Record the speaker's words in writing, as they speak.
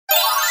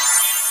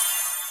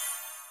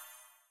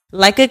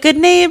Like a good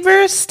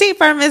neighbor, State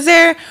Farm is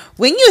there.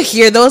 When you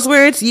hear those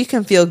words, you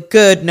can feel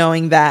good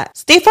knowing that.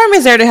 State Farm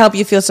is there to help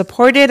you feel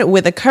supported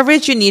with the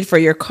coverage you need for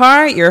your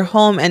car, your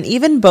home, and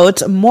even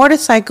boats,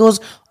 motorcycles,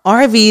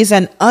 RVs,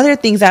 and other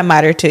things that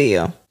matter to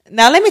you.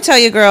 Now, let me tell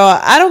you, girl,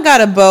 I don't got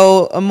a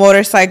boat, a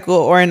motorcycle,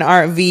 or an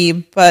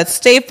RV, but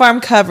State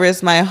Farm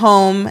covers my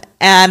home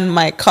and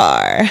my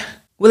car.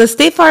 With a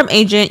State Farm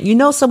agent, you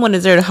know someone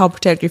is there to help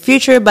protect your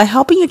future by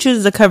helping you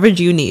choose the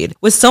coverage you need.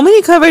 With so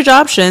many coverage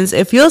options,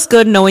 it feels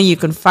good knowing you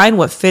can find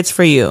what fits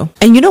for you.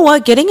 And you know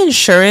what? Getting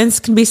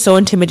insurance can be so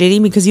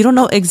intimidating because you don't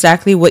know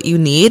exactly what you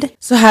need.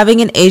 So having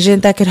an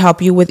agent that could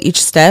help you with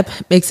each step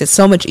makes it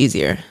so much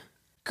easier.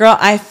 Girl,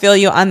 I feel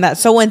you on that.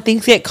 So when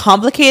things get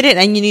complicated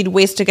and you need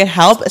ways to get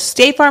help,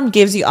 State Farm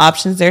gives you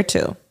options there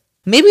too.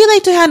 Maybe you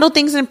like to handle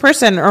things in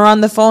person or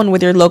on the phone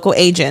with your local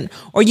agent,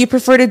 or you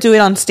prefer to do it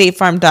on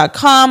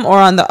statefarm.com or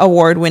on the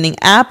award-winning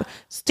app.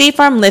 State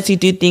Farm lets you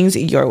do things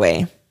your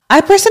way.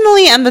 I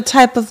personally am the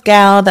type of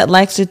gal that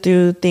likes to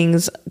do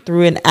things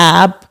through an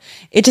app.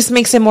 It just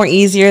makes it more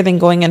easier than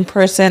going in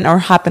person or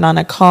hopping on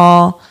a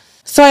call.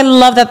 So I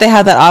love that they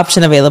have that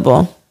option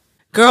available.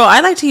 Girl,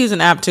 I like to use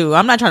an app too.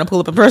 I'm not trying to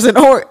pull up in person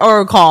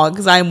or call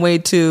because I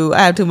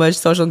have too much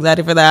social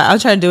anxiety for that. I'm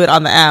trying to do it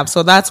on the app.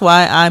 So that's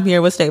why I'm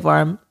here with State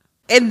Farm.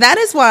 And that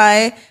is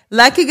why,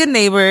 like a good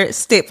neighbor,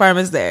 State Farm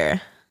is there.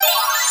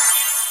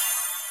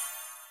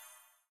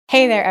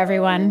 Hey there,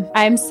 everyone.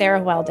 I'm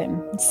Sarah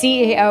Weldon,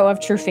 CEO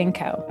of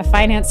Trufinco, a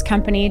finance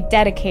company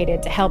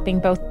dedicated to helping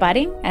both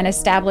budding and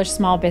established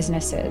small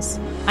businesses.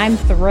 I'm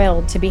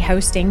thrilled to be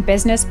hosting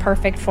Business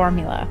Perfect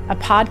Formula, a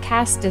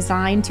podcast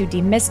designed to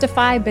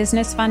demystify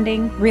business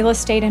funding, real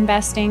estate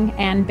investing,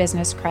 and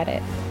business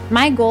credit.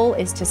 My goal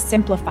is to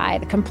simplify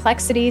the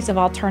complexities of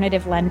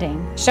alternative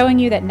lending, showing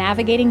you that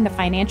navigating the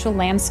financial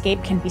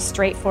landscape can be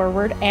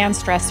straightforward and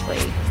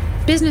stress-free.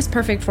 Business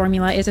Perfect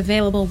Formula is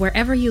available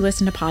wherever you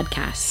listen to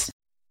podcasts.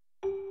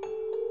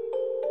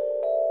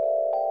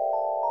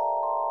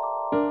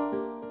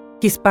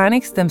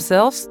 Hispanics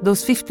themselves,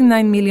 those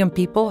 59 million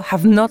people,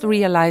 have not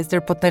realized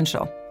their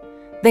potential.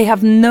 They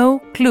have no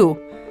clue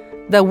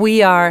that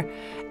we are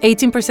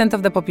 18%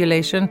 of the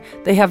population.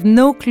 They have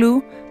no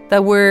clue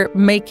that we're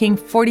making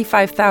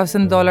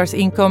 $45,000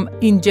 income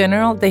in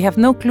general. They have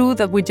no clue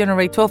that we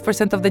generate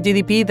 12% of the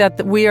GDP,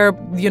 that we are,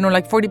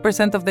 like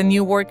 40% of the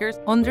new workers.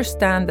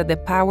 Understand that the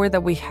power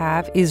that we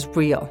have is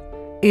real,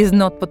 is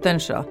not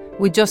potential.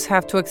 We just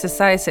have to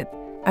exercise it.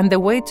 And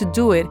the way to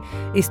do it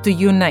is to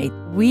unite.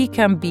 We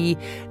can be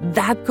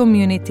that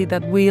community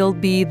that will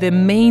be the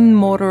main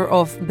motor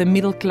of the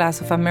middle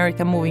class of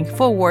America moving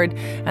forward,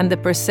 and the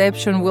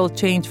perception will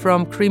change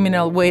from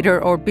criminal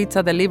waiter or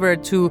pizza deliverer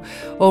to,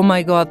 oh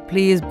my God,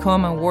 please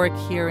come and work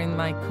here in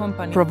my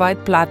company.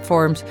 Provide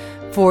platforms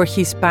for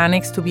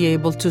Hispanics to be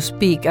able to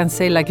speak and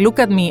say, like, look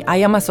at me, I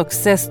am a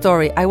success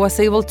story. I was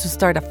able to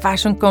start a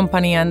fashion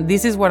company and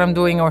this is what I'm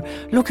doing. Or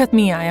look at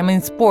me, I am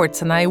in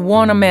sports and I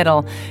won a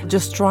medal.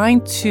 Just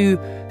trying to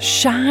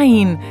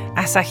shine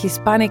as a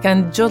Hispanic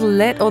and just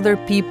let other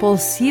people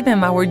see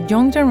them. Our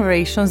young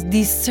generations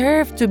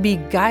deserve to be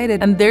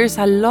guided. And there's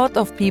a lot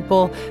of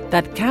people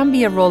that can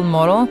be a role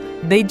model.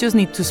 They just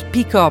need to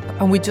speak up,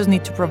 and we just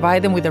need to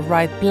provide them with the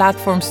right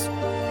platforms.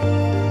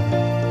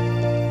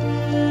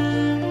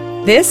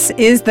 This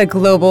is the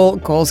Global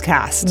Goals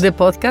Cast, the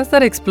podcast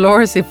that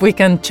explores if we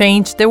can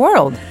change the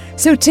world.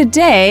 So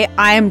today,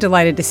 I am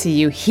delighted to see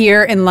you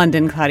here in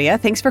London, Claudia.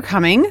 Thanks for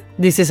coming.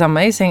 This is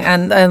amazing,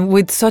 and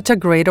with such a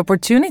great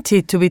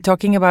opportunity to be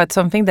talking about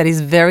something that is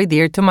very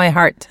dear to my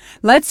heart.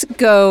 Let's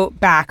go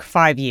back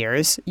 5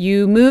 years.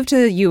 You moved to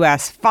the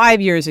U.S.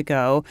 5 years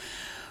ago.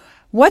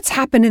 What's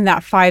happened in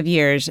that 5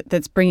 years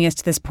that's bringing us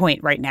to this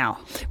point right now?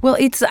 Well,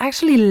 it's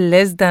actually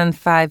less than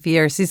 5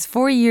 years. It's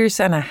 4 years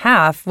and a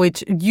half,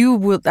 which you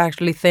would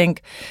actually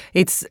think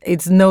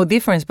it's no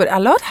difference. But a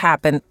lot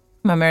happened.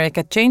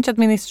 America changed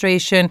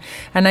administration,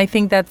 and I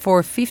think that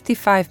for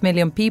 55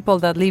 million people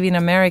that live in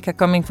America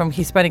coming from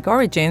Hispanic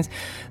origins,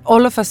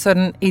 all of a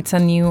sudden it's a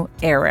new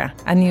era,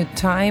 a new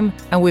time,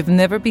 and we've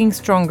never been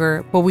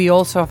stronger, but we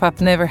also have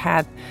never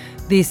had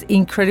this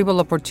incredible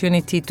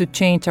opportunity to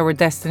change our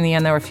destiny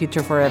and our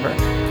future forever.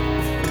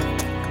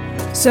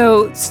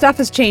 So stuff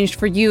has changed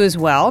for you as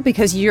well,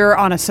 because you're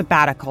on a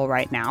sabbatical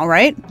right now,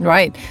 right?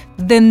 Right.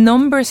 The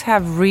numbers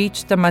have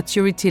reached a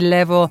maturity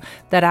level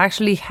that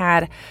actually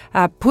had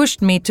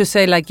pushed me to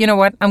say, like, you know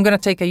what, I'm going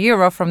to take a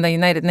year off from the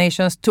United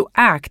Nations to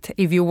act,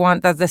 if you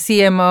want, as the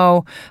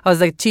CMO, as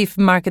the Chief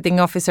Marketing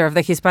Officer of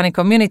the Hispanic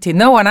community.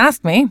 No one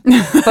asked me,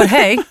 but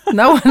hey,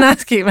 no one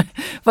asked me.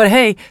 But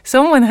hey,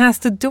 someone has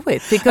to do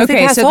it because it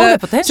has all the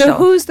potential. So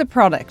who's the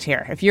product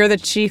here, if you're the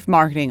Chief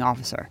Marketing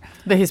Officer?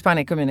 The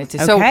Hispanic community.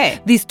 Okay.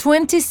 So these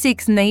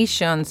 26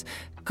 nations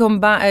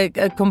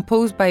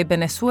composed by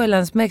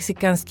Venezuelans,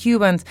 Mexicans,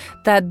 Cubans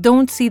that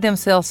don't see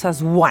themselves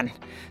as one.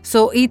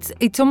 So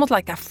it's almost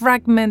like a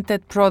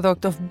fragmented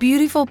product of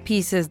beautiful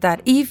pieces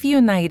that, if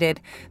united,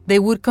 they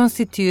would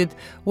constitute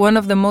one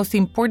of the most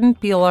important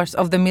pillars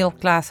of the middle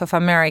class of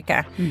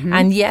America. Mm-hmm.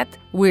 And yet,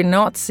 we're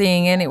not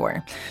seeing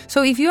anywhere.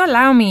 So if you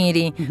allow me,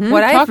 Edie,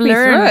 what I've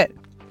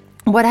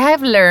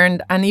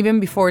learned, and even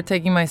before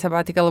taking my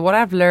sabbatical, what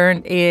I've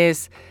learned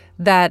is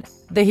that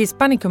the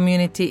Hispanic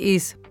community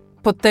is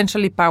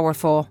potentially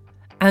powerful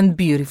and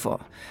beautiful.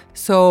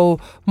 So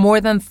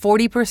more than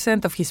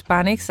 40% of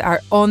Hispanics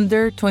are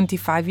under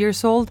 25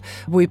 years old.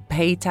 We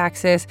pay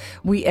taxes.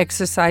 We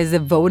exercise the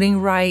voting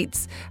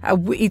rights.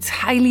 It's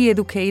highly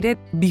educated.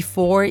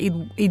 Before, it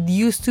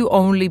used to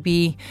only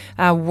be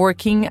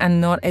working and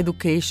not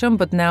education.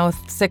 But now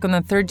second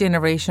and third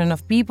generation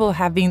of people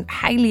have been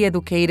highly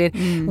educated.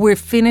 We're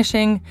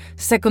finishing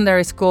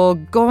secondary school,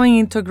 going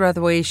into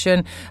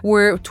graduation.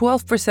 We're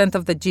 12%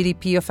 of the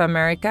GDP of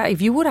America. If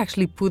you would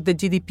actually put the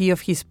GDP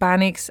of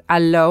Hispanics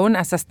alone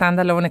as a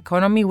standalone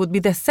economy, would be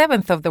the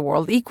 7th of the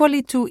world,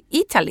 equally to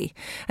Italy.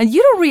 And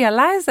you don't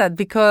realize that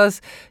because,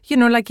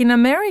 like in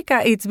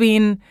America, it's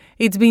been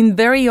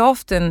very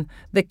often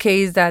the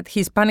case that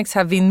Hispanics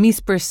have been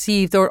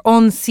misperceived or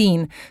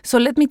unseen. So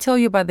let me tell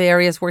you about the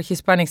areas where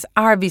Hispanics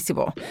are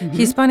visible. Mm-hmm.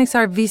 Hispanics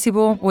are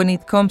visible when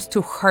it comes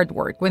to hard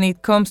work, when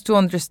it comes to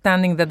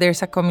understanding that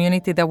there's a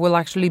community that will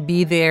actually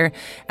be there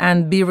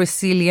and be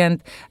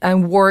resilient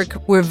and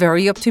work. We're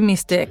very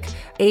optimistic.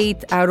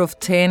 8 out of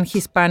 10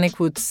 Hispanic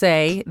would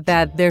say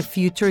that their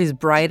future is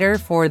brighter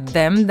for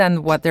them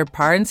than what their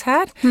parents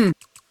had.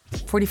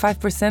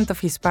 45%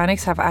 of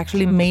Hispanics have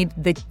actually made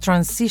the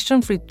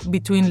transition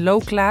between low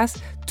class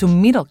to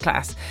middle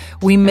class.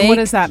 And what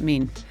does that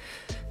mean?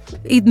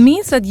 It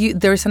means that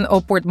there's an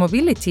upward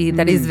mobility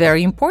that is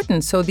very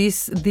important. So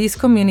this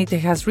community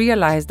has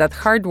realized that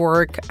hard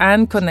work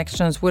and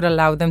connections would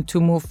allow them to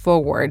move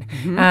forward.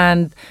 Mm-hmm.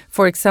 And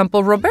for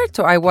example,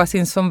 Roberto, I was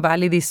in Sun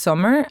Valley this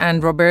summer,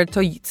 and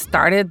Roberto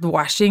started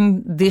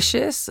washing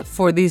dishes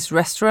for this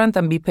restaurant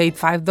and be paid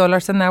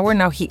 $5 an hour.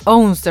 Now he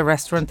owns the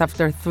restaurant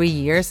after 3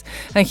 years,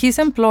 and he's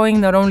employing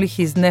not only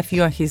his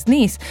nephew and his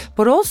niece,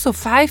 but also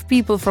 5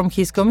 people from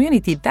his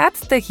community.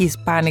 That's the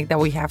Hispanic that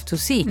we have to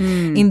see.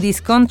 In this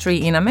country,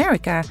 in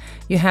America,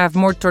 you have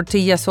more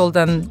tortillas sold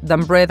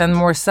than bread and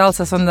more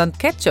salsa than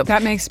ketchup.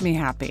 That makes me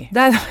happy.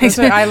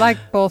 I like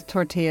both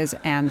tortillas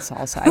and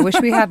salsa. I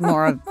wish we had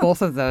more of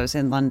both of those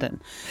in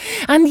London.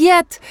 And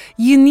yet,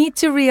 you need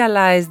to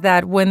realize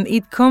that when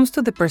it comes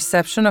to the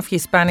perception of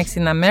Hispanics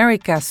in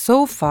America,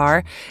 so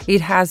far,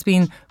 it has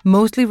been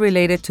mostly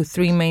related to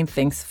 3 main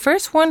things.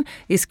 First one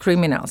is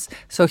criminals.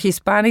 So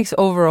Hispanics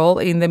overall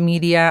in the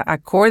media,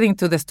 according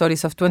to the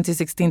studies of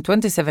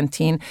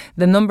 2016-2017,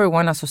 the number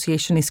 1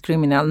 association is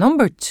criminal.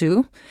 Number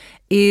 2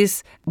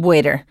 is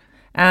waiter.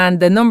 And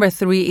the number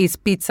 3 is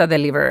pizza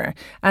deliverer.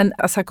 And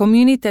as a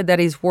community that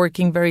is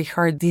working very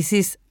hard, this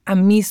is a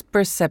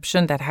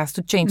misperception that has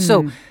to change.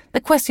 So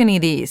the question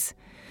is,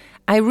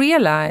 I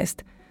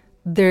realized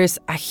there's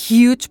a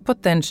huge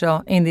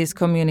potential in this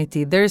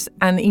community. There's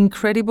an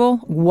incredible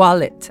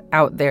wallet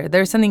out there.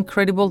 There's an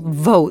incredible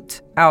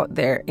vote out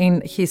there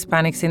in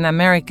Hispanics in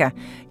America.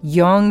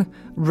 Young,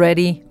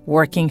 ready,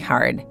 working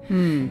hard.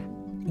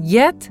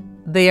 Yet,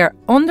 they are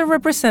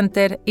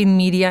underrepresented in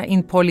media,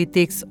 in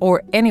politics,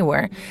 or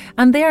anywhere.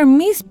 And they are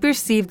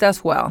misperceived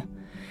as well.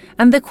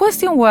 And the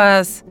question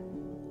was,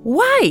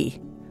 why?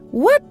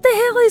 What the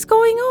hell is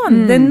going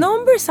on? The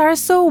numbers are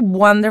so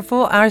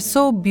wonderful, are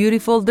so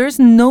beautiful. There's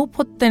no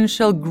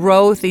potential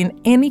growth in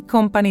any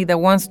company that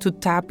wants to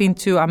tap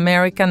into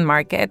American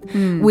market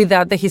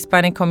without the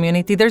Hispanic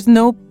community. There's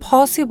no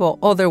possible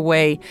other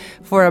way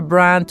for a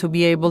brand to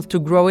be able to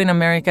grow in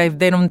America if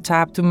they don't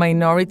tap to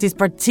minorities,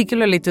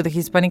 particularly to the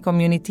Hispanic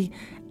community.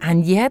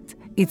 And yet,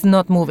 it's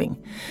not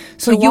moving.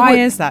 So why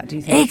is that, do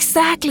you think?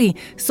 Exactly.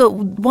 So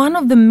one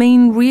of the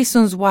main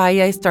reasons why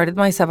I started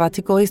my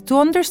sabbatical is to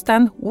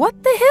understand what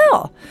the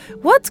hell?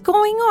 What's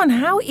going on?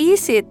 How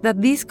is it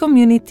that this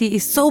community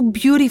is so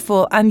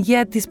beautiful and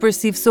yet is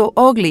perceived so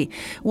ugly?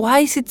 Why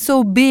is it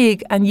so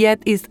big and yet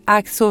is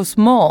acts so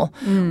small?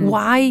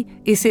 Why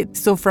is it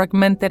so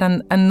fragmented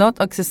and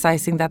not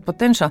exercising that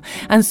potential?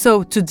 And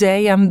so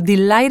today I'm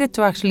delighted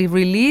to actually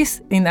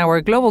release in our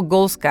Global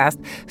Goals Cast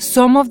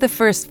some of the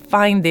first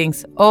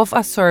findings of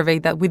a survey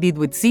that we did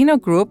with Zeno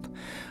Group,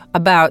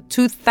 about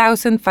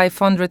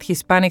 2,500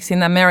 Hispanics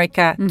in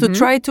America, to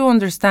try to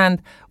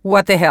understand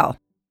what the hell.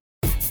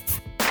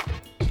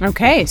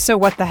 Okay, so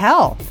what the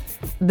hell?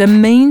 The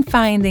main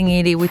finding,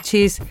 Edie, which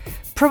is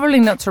probably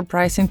not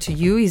surprising to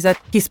you, is that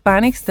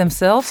Hispanics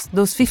themselves,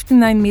 those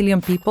 59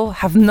 million people,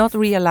 have not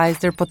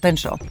realized their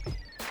potential.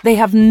 They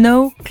have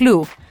no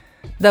clue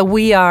that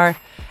we are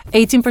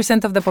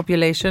 18% of the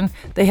population.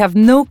 They have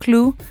no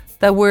clue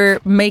that we're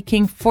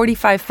making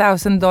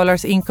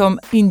 $45,000 income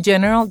in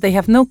general. They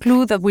have no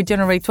clue that we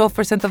generate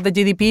 12% of the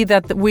GDP,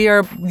 that we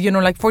are,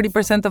 like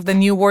 40% of the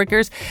new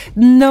workers.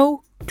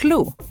 No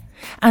clue.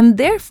 And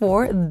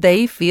therefore,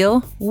 they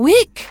feel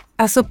weak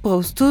as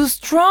opposed to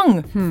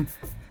strong.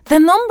 The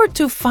number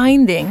 2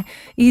 finding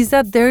is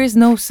that there is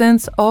no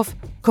sense of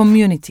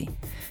community.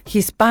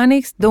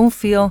 Hispanics don't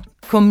feel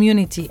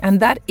community, and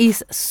that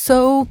is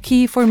so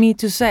key for me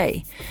to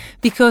say,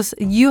 because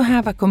you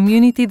have a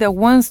community that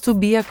wants to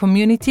be a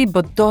community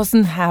but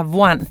doesn't have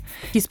one.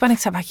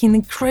 Hispanics have an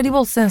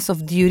incredible sense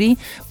of duty,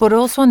 but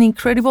also an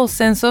incredible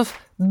sense of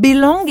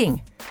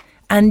belonging.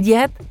 And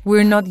yet,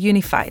 we're not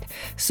unified.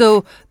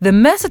 So the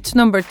message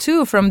number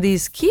 2 from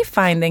this key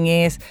finding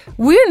is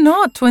we're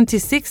not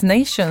 26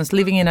 nations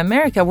living in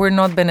America. We're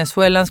not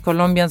Venezuelans,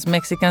 Colombians,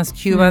 Mexicans,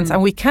 Cubans,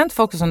 and we can't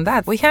focus on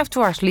that. We have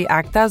to actually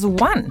act as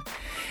one.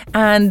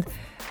 And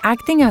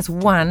acting as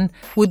one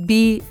would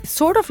be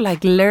sort of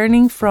like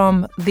learning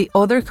from the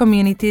other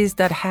communities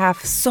that have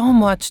so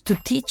much to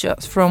teach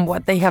us from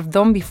what they have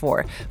done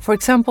before. For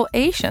example,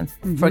 Asian,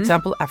 for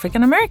example,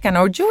 African American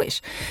or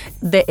Jewish.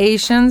 The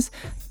Asians,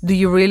 do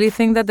you really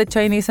think that the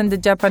Chinese and the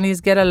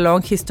Japanese get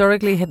along?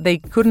 Historically, they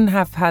couldn't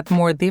have had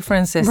more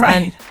differences.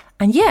 Right.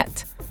 And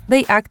yet,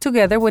 they act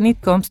together when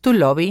it comes to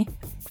lobby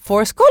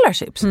for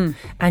scholarships.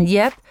 And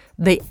yet,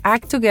 they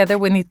act together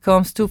when it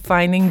comes to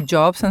finding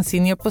jobs and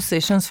senior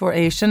positions for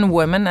Asian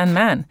women and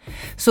men.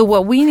 So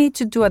what we need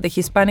to do at the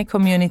Hispanic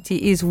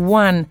community is,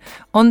 1,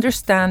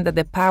 understand that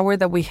the power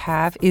that we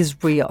have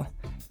is real,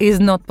 is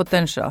not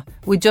potential.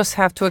 We just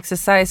have to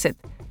exercise it.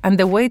 And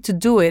the way to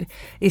do it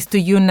is to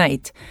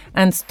unite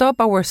and stop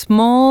our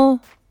small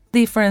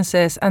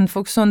differences and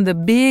focus on the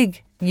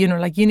big,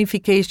 like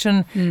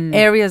unification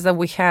areas that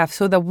we have,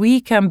 so that we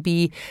can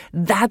be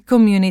that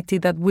community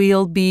that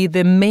will be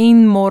the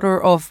main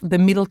motor of the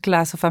middle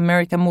class of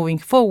America moving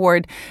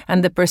forward.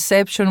 And the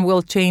perception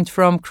will change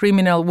from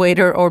criminal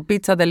waiter or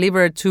pizza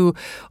deliverer to,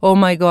 oh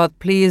my God,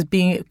 please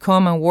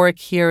come and work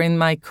here in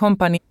my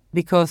company,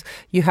 because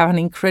you have an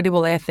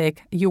incredible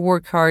ethic, you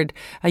work hard,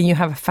 and you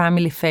have a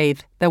family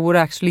faith that would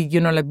actually,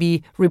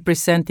 be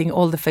representing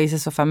all the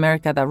faces of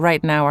America that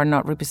right now are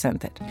not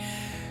represented.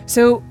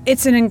 So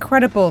it's an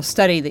incredible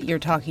study that you're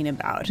talking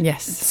about.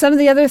 Yes. Some of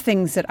the other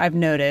things that I've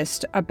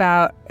noticed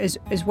about is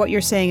what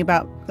you're saying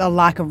about the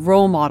lack of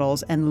role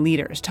models and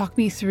leaders. Talk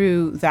me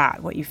through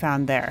that, what you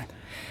found there.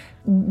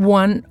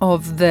 One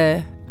of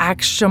the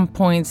action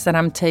points that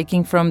I'm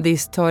taking from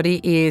this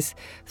study is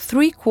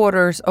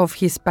 3/4 of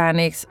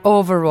Hispanics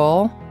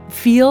overall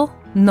feel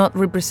not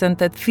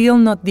represented, feel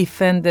not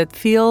defended,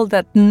 feel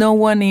that no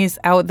one is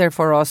out there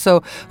for us.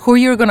 So who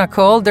you're going to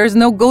call? There's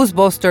no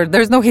Ghostbuster.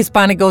 There's no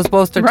Hispanic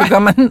Ghostbuster to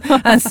come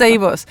and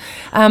save us.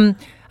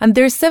 And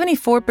there's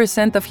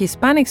 74% of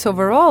Hispanics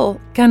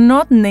overall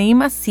cannot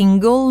name a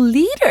single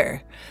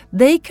leader.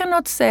 They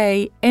cannot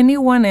say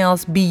anyone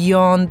else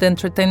beyond the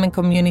entertainment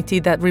community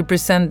that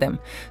represent them.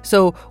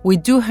 So we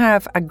do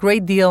have a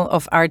great deal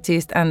of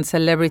artists and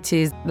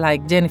celebrities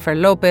like Jennifer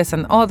Lopez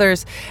and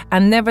others,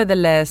 and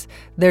nevertheless,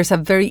 there's a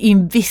very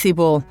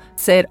invisible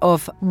set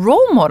of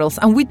role models.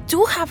 And we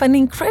do have an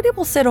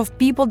incredible set of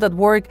people that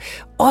work,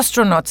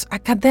 astronauts,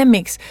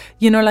 academics,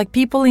 like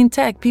people in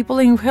tech, people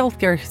in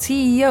healthcare,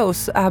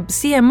 CEOs,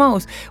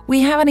 CMOs.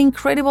 We have an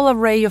incredible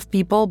array of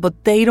people, but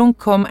they don't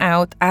come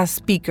out as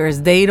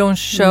speakers. They don't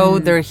show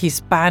their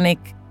Hispanic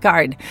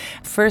card.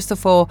 First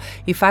of all,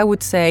 if I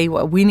would say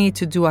what we need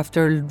to do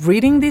after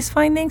reading these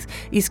findings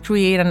is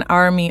create an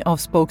army of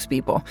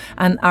spokespeople,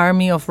 an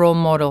army of role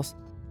models.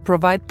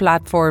 Provide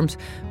platforms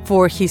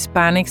for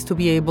Hispanics to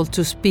be able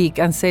to speak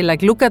and say,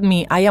 look at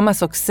me, I am a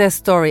success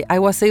story. I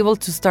was able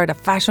to start a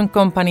fashion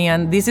company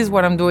and this is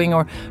what I'm doing.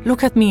 Or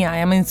look at me, I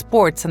am in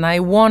sports and I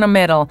won a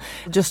medal.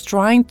 Just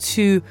trying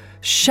to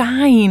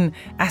shine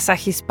as a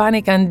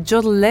Hispanic and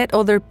just let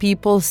other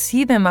people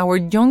see them. Our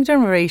young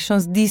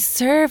generations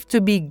deserve to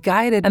be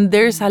guided. And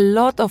there's a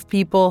lot of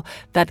people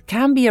that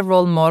can be a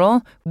role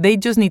model. They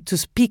just need to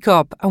speak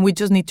up and we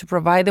just need to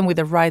provide them with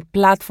the right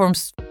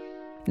platforms.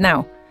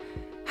 Now,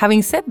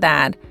 having said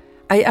that,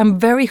 I am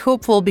very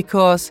hopeful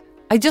because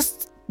I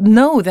just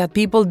know that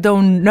people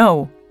don't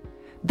know.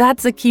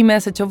 That's the key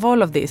message of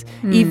all of this.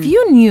 If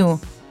you knew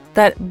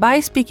that by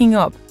speaking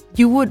up,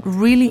 you would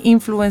really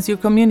influence your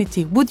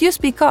community, would you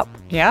speak up?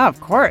 Yeah,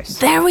 of course.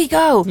 There we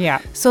go. Yeah.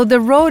 So the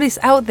road is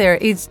out there.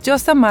 It's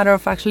just a matter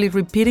of actually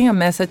repeating a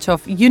message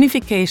of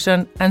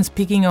unification and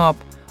speaking up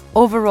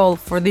overall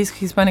for this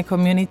Hispanic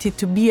community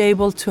to be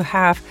able to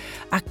have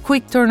a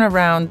quick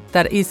turnaround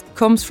that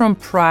comes from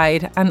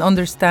pride and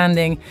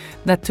understanding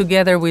that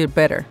together we're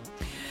better.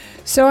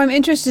 So I'm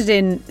interested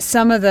in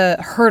some of the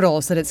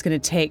hurdles that it's going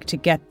to take to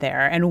get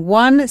there. And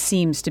one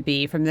seems to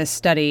be, from this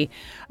study,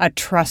 a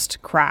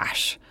trust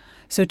crash.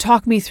 So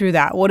talk me through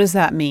that. What does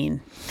that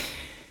mean?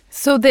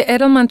 So the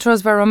Edelman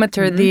Trust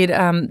Barometer did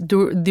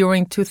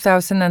during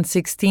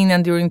 2016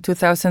 and during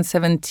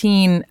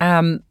 2017,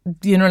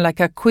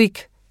 a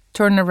quick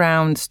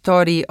turnaround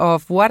study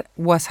of what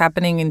was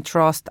happening in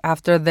trust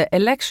after the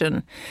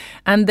election.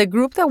 And the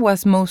group that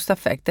was most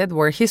affected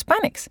were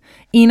Hispanics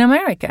in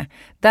America.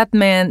 That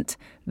meant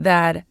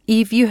that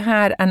if you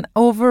had an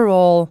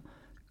overall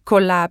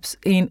collapse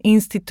in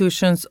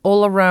institutions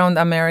all around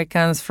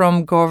Americans,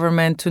 from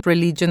government to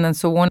religion and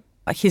so on,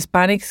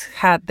 Hispanics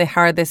had the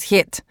hardest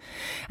hit.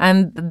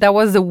 And that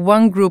was the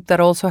one group that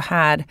also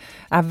had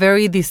a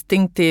very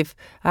distinctive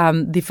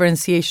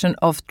differentiation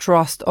of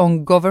trust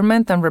on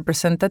government and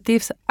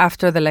representatives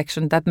after the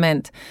election. That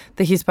meant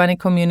the Hispanic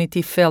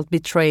community felt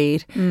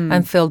betrayed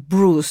and felt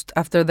bruised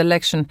after the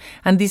election.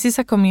 And this is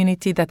a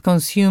community that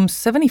consumes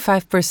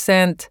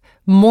 75%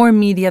 more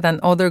media than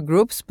other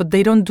groups, but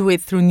they don't do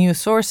it through news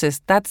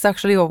sources. That's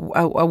actually a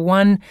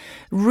one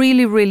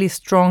really, really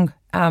strong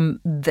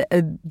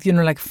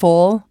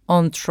fall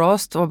on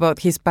trust about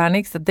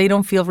Hispanics, that they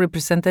don't feel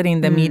represented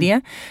in the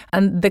media.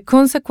 And the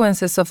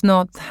consequences of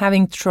not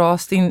having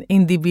trust in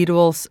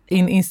individuals,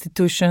 in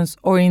institutions,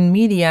 or in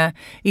media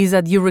is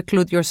that you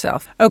reclude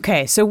yourself.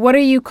 Okay, so what are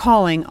you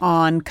calling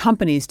on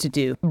companies to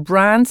do?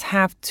 Brands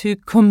have to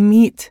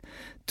commit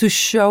to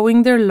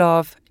showing their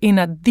love in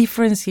a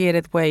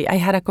differentiated way. I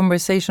had a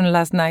conversation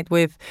last night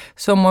with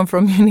someone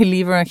from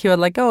Unilever, and he was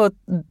like, oh,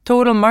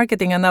 total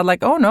marketing. And I'm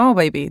like, oh, no,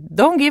 baby,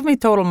 don't give me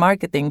total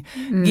marketing.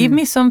 Give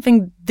me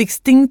something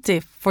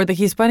distinctive for the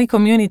Hispanic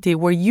community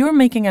where you're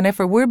making an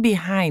effort. We're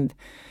behind.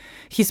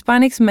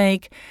 Hispanics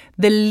make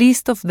the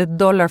least of the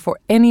dollar for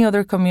any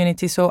other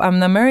community. So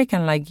an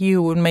American like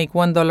you would make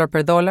 $1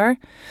 per dollar.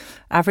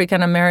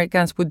 African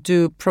Americans would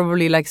do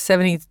probably like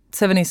 70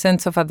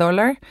 cents of a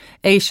dollar.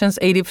 Asians,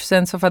 80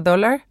 cents of a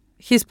dollar.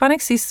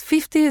 Hispanics is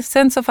 50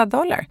 cents of a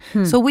dollar.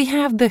 So we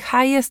have the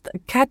highest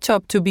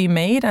catch-up to be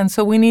made. And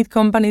so we need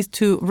companies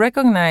to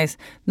recognize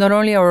not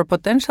only our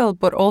potential,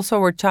 but also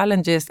our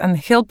challenges and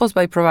help us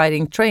by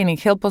providing training,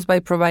 help us by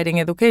providing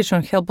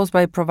education, help us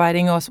by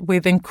providing us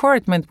with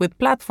encouragement, with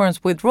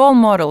platforms, with role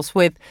models,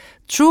 with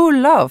true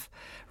love.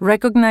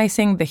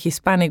 Recognizing the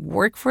Hispanic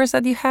workforce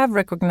that you have,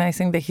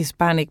 recognizing the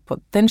Hispanic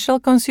potential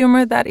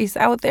consumer that is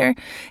out there.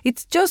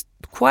 It's just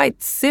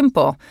quite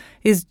simple.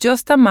 It's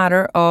just a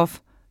matter of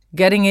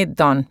getting it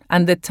done.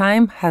 And the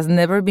time has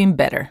never been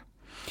better.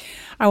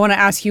 I want to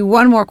ask you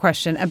one more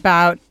question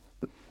about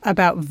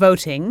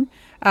voting,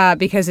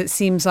 because it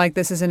seems like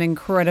this is an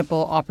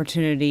incredible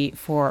opportunity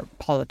for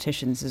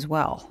politicians as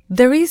well.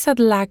 There is a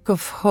lack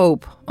of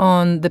hope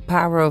on the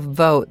power of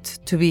vote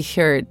to be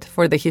heard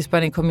for the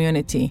Hispanic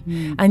community.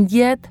 And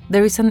yet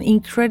there is an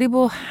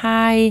incredible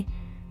high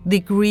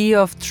degree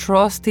of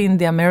trust in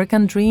the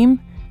American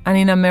dream and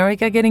in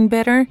America getting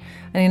better,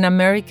 and in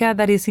America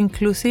that is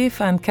inclusive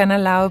and can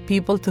allow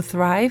people to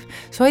thrive.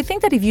 So I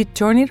think that if you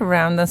turn it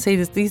around and say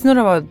this is not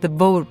about the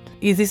vote,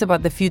 it is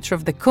about the future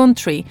of the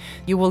country,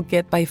 you will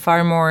get by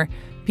far more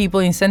people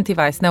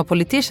incentivized. Now,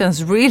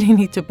 politicians really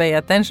need to pay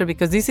attention,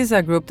 because this is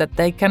a group that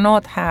they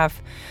cannot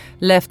have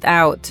left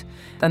out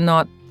and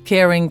not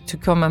caring to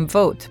come and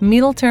vote.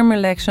 Middle-term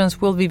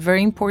elections will be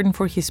very important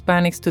for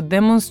Hispanics to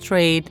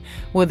demonstrate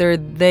whether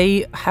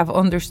they have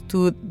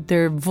understood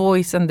their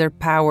voice and their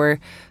power.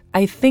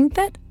 I think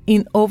that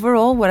in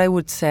overall, what I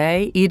would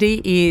say, it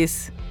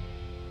is,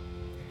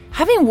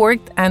 having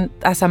worked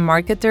as a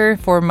marketer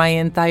for my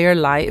entire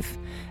life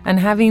and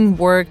having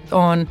worked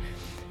on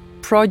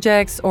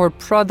projects or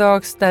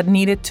products that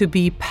needed to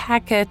be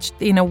packaged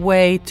in a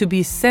way to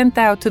be sent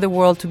out to the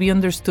world to be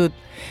understood.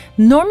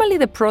 Normally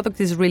the product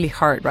is really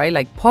hard, right?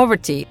 Like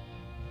poverty.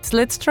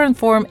 Let's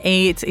transform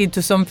AIDS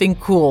into something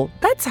cool.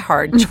 That's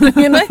hard,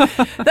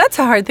 That's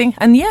a hard thing.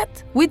 And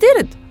yet we did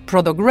it.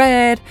 Product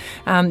red,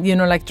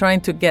 like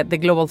trying to get the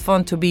Global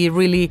Fund to be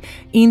really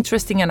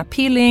interesting and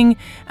appealing,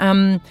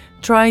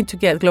 trying to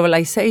get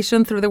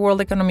globalization through the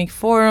World Economic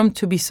Forum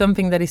to be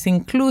something that is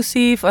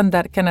inclusive and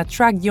that can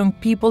attract young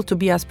people to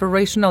be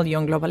aspirational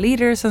young global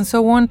leaders and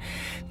so on.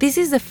 This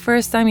is the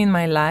first time in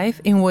my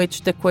life in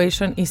which the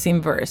equation is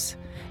inverse.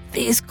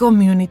 This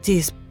community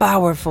is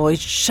powerful, it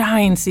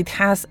shines, it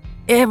has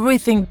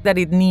everything that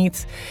it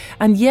needs,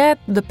 and yet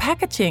the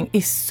packaging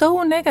is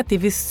so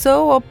negative, is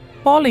so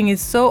appalling,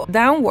 is so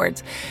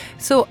downwards.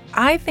 So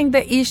I think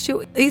the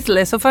issue is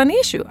less of an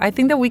issue. I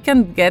think that we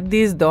can get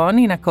this done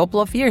in a couple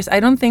of years. I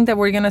don't think that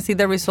we're going to see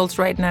the results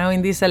right now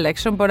in this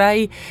election, but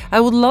I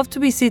would love to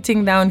be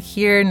sitting down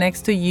here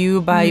next to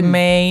you by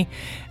May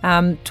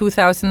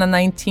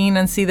 2019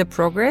 and see the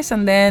progress.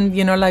 And then,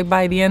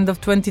 by the end of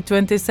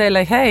 2020, say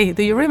like, hey,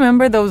 do you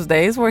remember those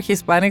days where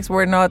Hispanics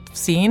were not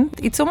seen?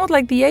 It's almost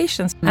like the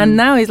Asians. And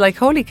now it's like,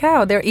 holy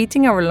cow, they're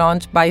eating our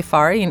lunch by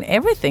far in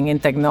everything, in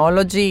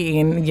technology,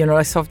 in,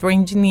 software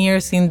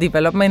engineers, in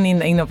development,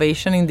 in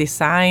innovation, in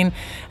design.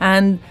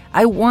 And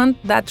I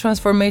want that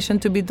transformation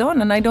to be done.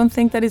 And I don't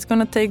think that it's going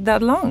to take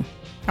that long.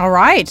 All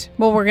right.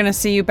 Well, we're going to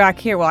see you back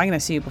here. Well, I'm going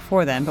to see you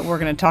before then, but we're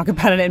going to talk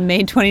about it in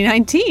May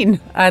 2019.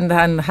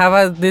 And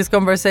have this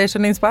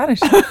conversation in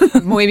Spanish.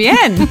 Muy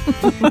bien.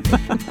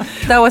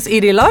 That was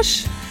Iri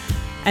Lush.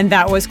 And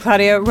that was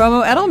Claudia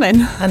Romo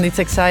Edelman. And it's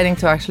exciting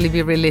to actually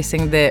be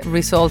releasing the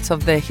results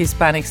of the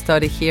Hispanic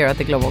study here at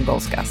the Global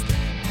Goalscast.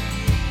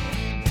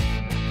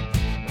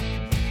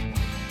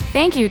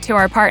 Thank you to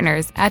our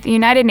partners at the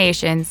United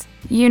Nations,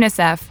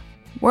 UNICEF,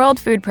 World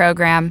Food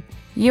Program,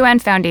 UN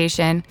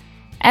Foundation,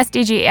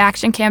 SDG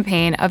Action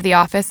Campaign of the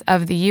Office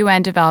of the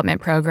UN Development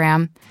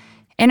Program,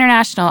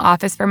 International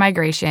Office for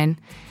Migration,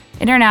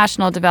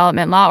 International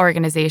Development Law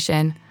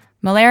Organization,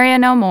 Malaria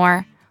No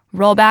More,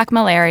 Rollback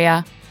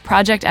Malaria,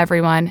 Project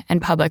Everyone,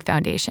 and Public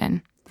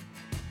Foundation.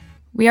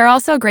 We are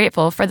also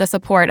grateful for the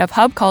support of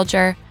Hub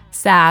Culture,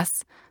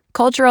 SAS,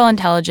 Cultural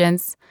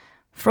Intelligence,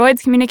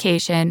 Freud's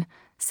Communication,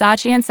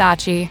 Saatchi &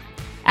 Saatchi,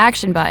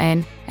 Action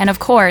Button, and of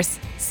course,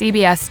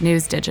 CBS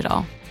News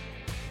Digital.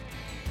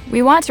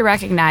 We want to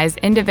recognize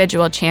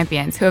individual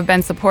champions who have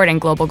been supporting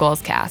Global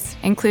Goals Cast,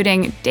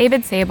 including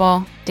David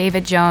Sable,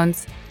 David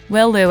Jones,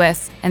 Will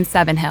Lewis, and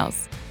Seven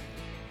Hills.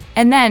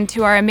 And then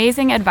to our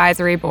amazing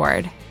advisory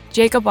board,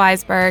 Jacob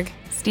Weisberg,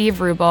 Steve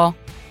Rubel,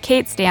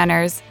 Kate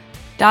Stanners,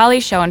 Dolly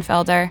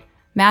Schoenfelder,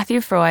 Matthew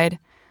Freud,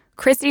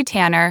 Christy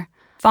Tanner,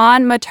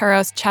 Fawn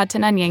Maturos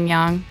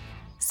Chatananyingyang,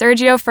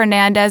 Sergio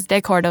Fernandez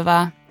de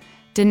Cordova,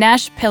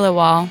 Dinesh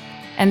Piliwal,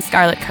 and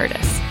Scarlett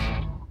Curtis.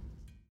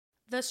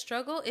 The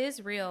struggle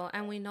is real,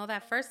 and we know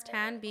that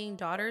firsthand being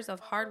daughters of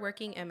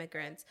hardworking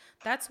immigrants.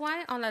 That's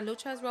why on La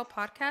Lucha es Real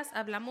podcast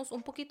hablamos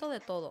un poquito de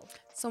todo.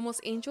 Somos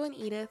Angel and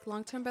Edith,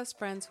 long-term best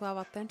friends who have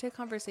authentic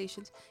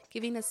conversations,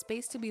 giving us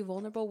space to be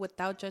vulnerable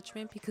without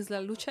judgment because La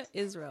Lucha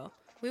is real.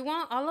 We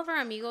want all of our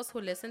amigos who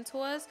listen to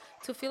us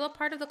to feel a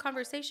part of the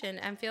conversation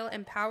and feel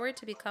empowered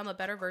to become a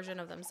better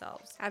version of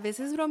themselves. A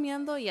veces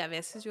bromeando y a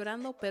veces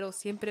llorando, pero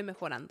siempre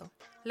mejorando.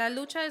 La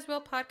Lucha is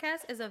Real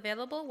podcast is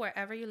available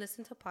wherever you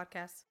listen to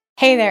podcasts.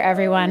 Hey there,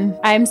 everyone.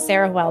 I'm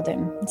Sarah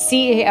Weldon,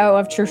 CEO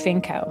of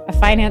Trufinco, a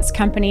finance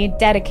company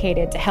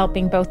dedicated to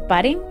helping both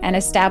budding and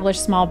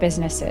established small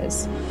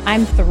businesses.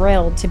 I'm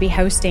thrilled to be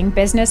hosting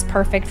Business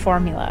Perfect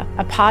Formula,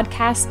 a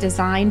podcast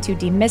designed to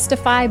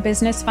demystify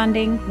business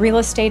funding, real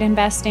estate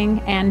investing,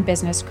 and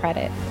business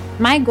credit.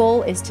 My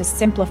goal is to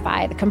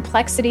simplify the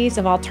complexities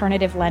of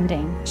alternative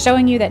lending,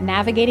 showing you that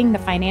navigating the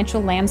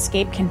financial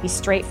landscape can be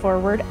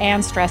straightforward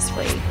and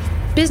stress-free.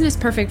 Business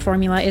Perfect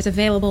Formula is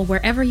available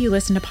wherever you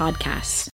listen to podcasts.